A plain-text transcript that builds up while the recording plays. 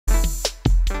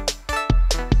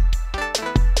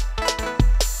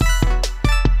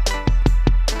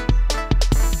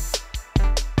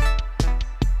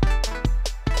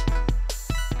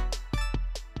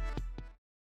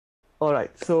All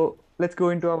right, so let's go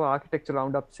into our architecture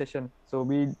roundup session. So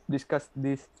we discussed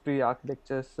these three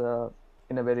architectures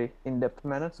in a very in-depth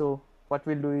manner. So what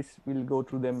we'll do is we'll go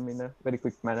through them in a very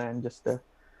quick manner and just a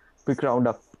quick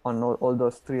roundup on all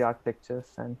those three architectures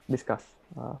and discuss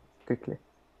quickly.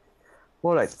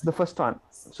 All right, the first one.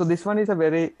 So this one is a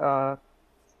very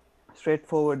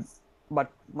straightforward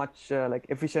but much like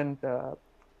efficient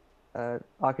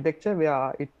architecture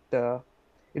where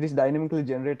it is dynamically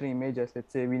generating images.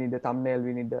 Let's say we need a thumbnail,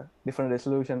 we need a different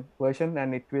resolution version,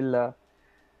 and it will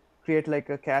create like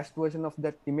a cached version of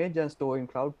that image and store in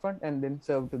CloudFront and then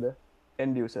serve to the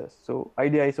end users. So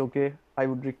idea is okay. I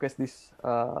would request this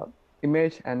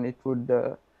image, and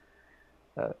uh,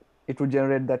 it would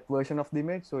generate that version of the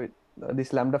image. So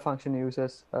this Lambda function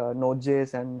uses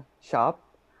Node.js and Sharp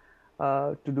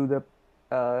to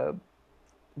uh,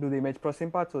 do the image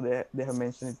processing part. So they have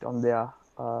mentioned it on their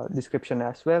description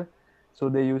as well. So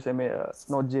they use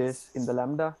Node.js in the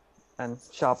Lambda and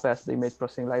Sharp as the image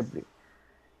processing library.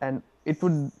 And it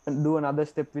would do another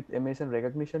step with image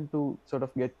recognition to sort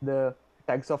of get the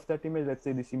tags of that image. Let's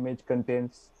say this image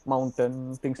contains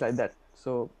mountain, things like that.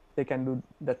 So they can do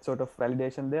that sort of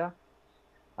validation there.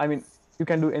 I mean, you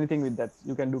can do anything with that.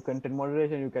 You can do content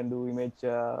moderation, you can do image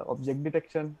object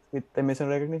detection with image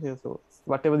recognition. So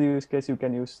whatever the use case, you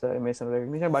can use image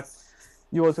recognition, but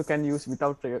you also can use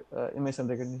without image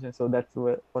recognition. So that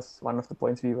was one of the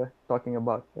points we were talking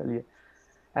about earlier.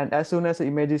 And as soon as the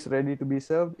image is ready to be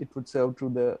served, it would serve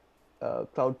through the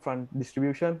CloudFront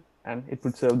distribution, and it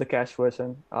would serve the cache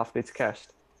version after it's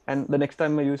cached. And the next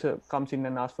time a user comes in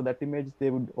and asks for that image, they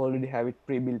would already have it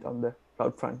pre-built on the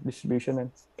CloudFront distribution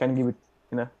and can give it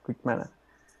in a quick manner.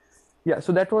 Yeah,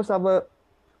 so that was our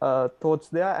thoughts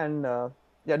there. And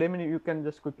yeah, Damien, you can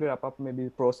just quickly wrap up maybe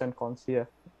pros and cons here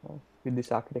with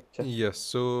this architecture. Yes,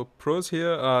 so pros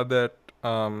here are that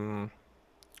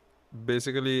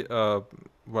basically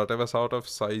whatever sort of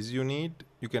size you need,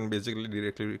 you can basically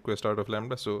directly request out of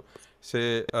Lambda. So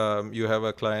say you have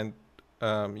a client,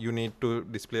 you need to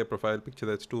display a profile picture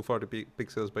that's 240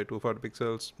 pixels by 240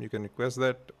 pixels. You can request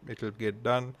that, it will get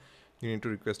done. You need to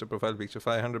request a profile picture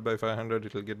 500 by 500,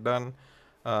 it will get done.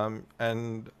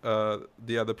 And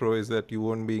the other pro is that you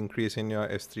won't be increasing your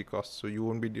S3 costs. So you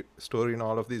won't be storing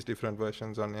all of these different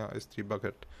versions on your S3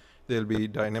 bucket. They'll be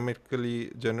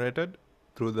dynamically generated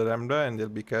through the Lambda, and they'll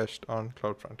be cached on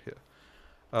CloudFront here.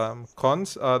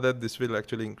 Cons are that this will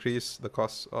actually increase the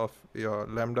cost of your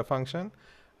Lambda function,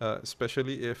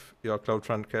 especially if your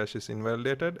CloudFront cache is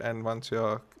invalidated and once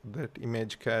that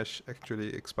image cache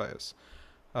actually expires.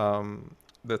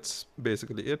 That's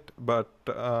basically it. But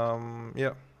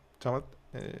yeah, Chamat,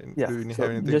 Yeah, do you so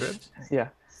have anything to add? just, yeah.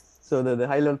 So the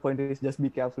high level point is just be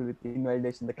careful with the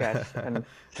invalidation, the cache, and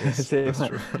Yes, save. that's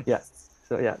true. Yeah.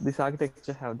 So yeah, this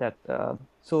architecture have that.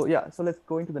 So yeah, so let's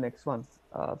go into the next one.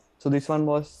 So this one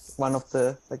was one of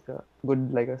the like a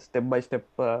good like a step by step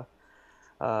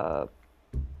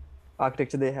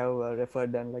architecture they have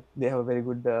referred, and like they have a very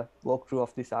good walkthrough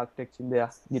of this architecture in their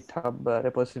GitHub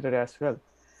repository as well.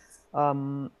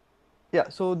 Yeah,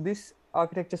 so this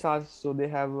architectures are, so they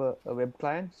have a web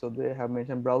client, so they have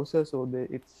mentioned browser, so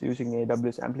it's using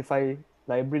AWS Amplify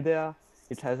library there.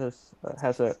 It has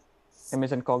a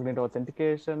Amazon Cognito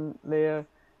authentication layer.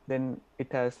 Then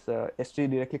it has S3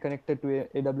 directly connected to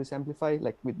AWS Amplify,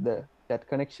 like with that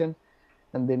connection,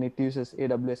 and then it uses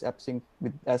AWS AppSync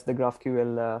as the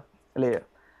GraphQL layer.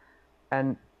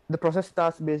 And the process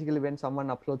starts basically when someone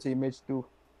uploads the image to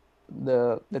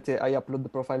let's say I upload the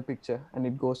profile picture, and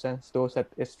it goes and stores at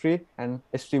S3, and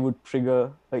S3 would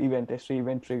trigger an event. S3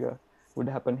 event trigger would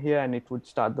happen here, and it would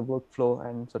start the workflow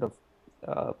and sort of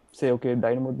say, okay,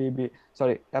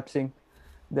 AppSync,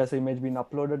 there's an image being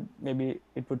uploaded. Maybe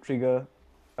it would trigger,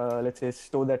 let's say,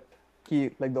 store that key,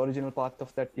 like the original part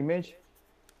of that image.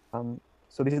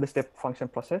 So this is the step function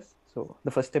process. So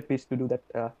the first step is to do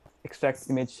that extract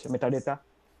image metadata,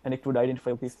 and it would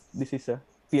identify, okay, if this is a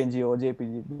PNG or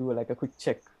JPG, do like a quick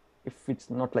check. If it's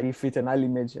not, like if it's an null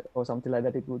image or something like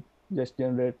that, it would just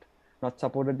generate not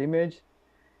supported image.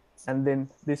 And then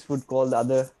this would call the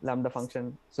other Lambda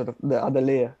function, sort of the other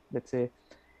layer. Let's say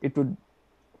it would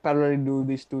parallelly do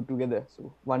these two together.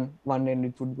 So one end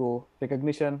it would go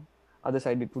recognition, other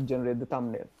side it would generate the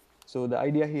thumbnail. So the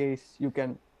idea here is you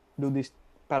can do this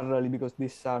parallelly because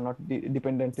these are not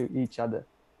dependent to each other.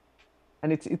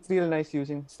 And it's really nice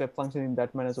using step function in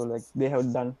that manner. So like they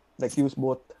have done like use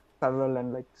both parallel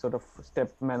and like sort of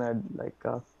step manner, like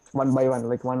one by one,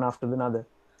 like one after another.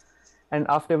 And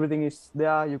after everything is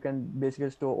there, you can basically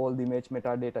store all the image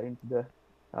metadata into the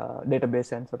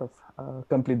database and sort of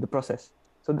complete the process.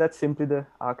 So that's simply the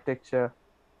architecture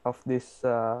of this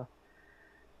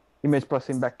image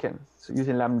processing backend, so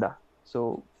using Lambda.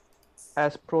 So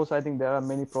as pros, I think there are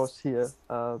many pros here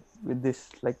with this.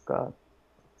 Like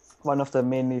one of the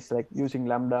main is like using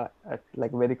Lambda at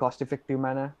like very cost effective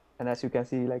manner. And as you can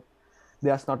see, like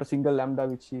there's not a single Lambda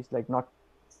which is like not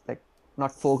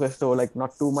focused or like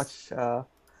not too much.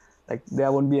 Like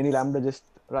there won't be any Lambda just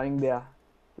running there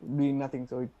doing nothing.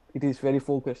 So it is very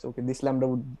focused. Okay, this Lambda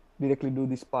would directly do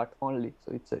this part only.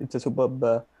 So it's a superb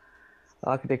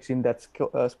architecture in that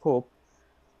scope,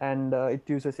 and it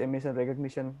uses emission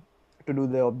recognition to do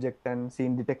the object and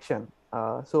scene detection.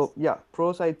 So yeah,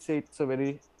 pros, I'd say it's a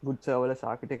very good serverless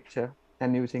architecture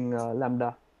and using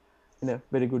Lambda in a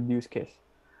very good use case.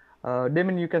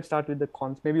 Damon, you can start with the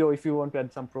cons maybe, or if you want to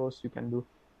add some pros, you can do.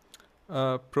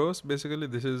 Pros, basically,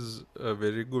 this is a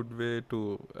very good way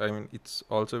to. I mean, it's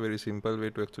also a very simple way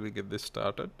to actually get this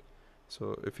started.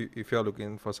 So if you're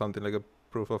looking for something like a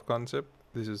proof of concept,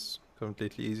 this is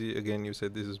completely easy. Again, you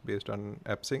said this is based on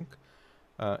AppSync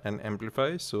and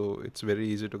Amplify, so it's very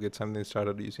easy to get something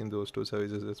started using those two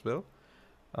services as well.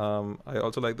 I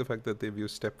also like the fact that they've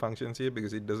used step functions here,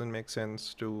 because it doesn't make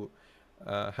sense to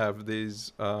have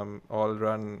these all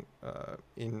run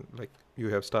in, like, you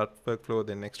have start workflow,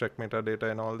 then extract metadata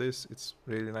and all this. It's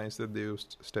really nice that they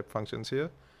used step functions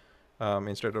here,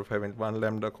 instead of having one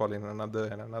Lambda calling another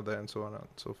and so on and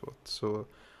so forth. So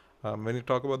when you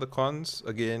talk about the cons,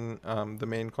 again, the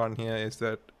main con here is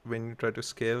that when you try to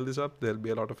scale this up, there'll be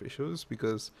a lot of issues,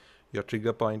 because your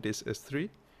trigger point is S3,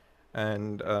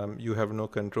 and you have no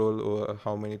control over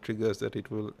how many triggers that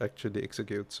it will actually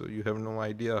execute. So you have no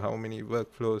idea how many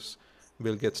workflows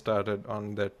will get started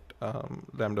on that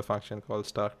Lambda function called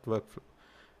start workflow.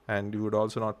 And you would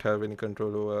also not have any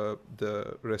control over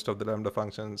the rest of the Lambda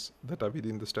functions that are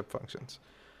within the step functions.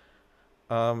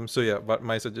 So yeah, but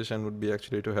my suggestion would be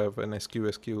actually to have an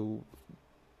SQSQ,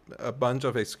 a bunch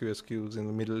of SQSQs in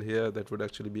the middle here that would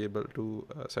actually be able to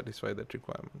satisfy that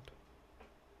requirement.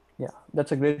 Yeah,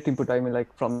 that's a great input. I mean,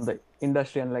 like from the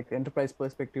industry and like enterprise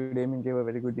perspective, Damon gave a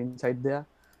very good insight there.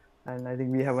 And I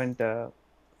think we haven't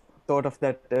thought of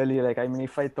that earlier. Like, I mean,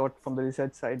 if I thought from the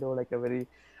research side or like a very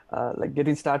like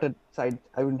getting started side,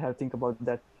 I wouldn't have think about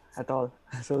that at all.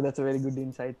 So that's a very good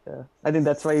insight. I think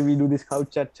that's why we do this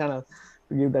couch chat channel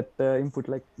to give that input,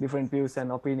 like different views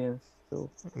and opinions. So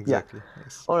yeah, Exactly.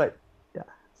 Yes. all right, yeah.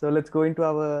 So let's go into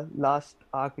our last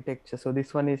architecture. So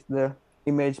this one is the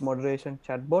image moderation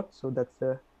chatbot. So that's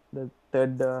the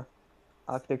third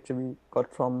architecture we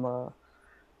got from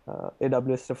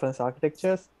AWS reference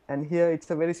architectures. And here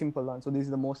it's a very simple one. So this is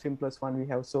the most simplest one we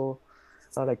have. So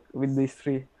like with these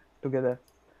three together.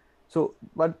 So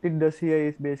what it does here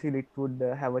is basically it would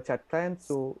have a chat client.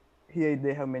 So here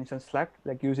they have mentioned Slack,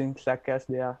 like using Slack as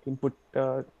their input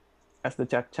as the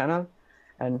chat channel.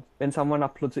 And when someone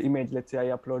uploads an image, let's say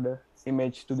I upload an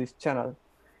image to this channel,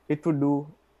 it would do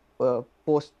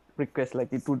post request,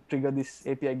 like it would trigger this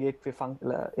API gateway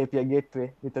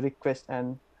with a request,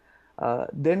 and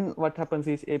then what happens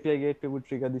is API gateway would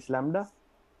trigger this Lambda.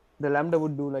 The Lambda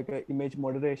would do like an image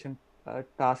moderation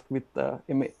task with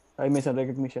image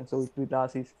recognition. So it will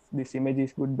ask if this image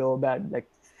is good or bad, like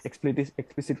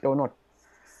explicit or not.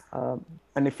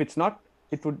 And if it's not,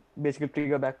 it would basically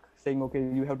trigger back saying, okay,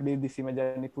 you have to delete this image,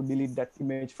 and it would delete that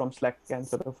image from Slack and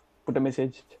sort of put a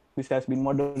message, this has been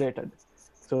moderated.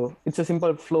 So it's a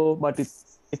simple flow, but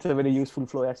it's a very useful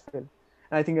flow as well.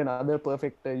 And I think another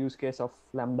perfect use case of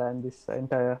Lambda and this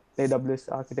entire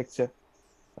AWS architecture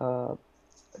uh,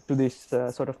 to this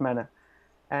sort of manner.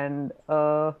 And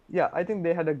yeah, I think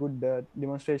they had a good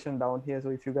demonstration down here. So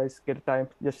if you guys get time,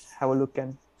 just have a look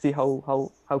and see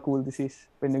how cool this is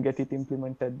when you get it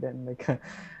implemented. Then like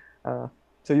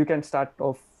so you can start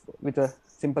off with a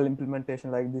simple implementation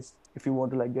like this if you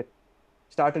want to like get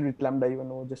started with Lambda,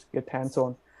 even or just get hands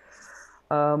on.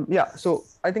 Yeah, so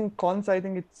I think cons, I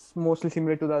think it's mostly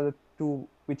similar to the other two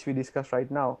which we discussed right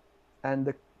now.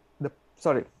 And the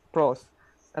sorry, pros.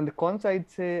 And the cons, I'd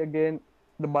say again,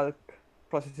 the bulk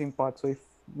processing part. So if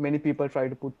many people try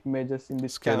to put images in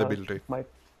this channel, Scalability. it might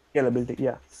scalability,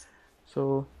 yeah.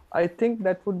 So I think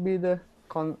that would be the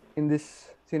con in this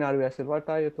scenario as well. What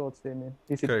are your thoughts, Damien?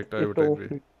 Is it Correct. I would all?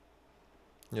 agree.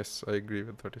 Yes, I agree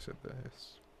with what you said there.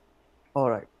 Yes. All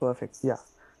right, perfect. Yeah.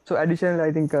 So additionally,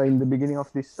 I think in the beginning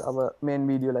of this our main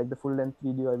video, like the full length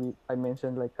video, I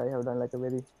mentioned like I have done like a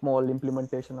very small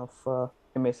implementation of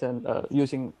Emerson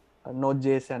using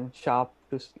Node.js and Sharp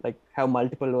to like have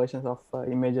multiple versions of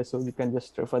images. So you can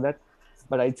just refer that.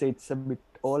 But I'd say it's a bit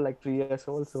old, like 3 years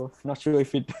old. So not sure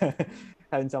if it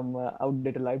having some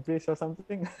outdated libraries or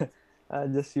something.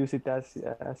 Just use it as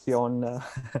your own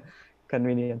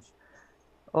convenience.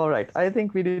 All right. I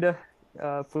think we did a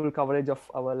full coverage of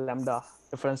our Lambda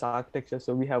reference architecture.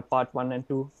 So we have part 1 and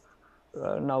 2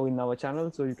 now in our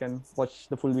channel, so you can watch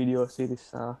the full video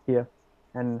series here.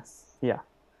 And yeah.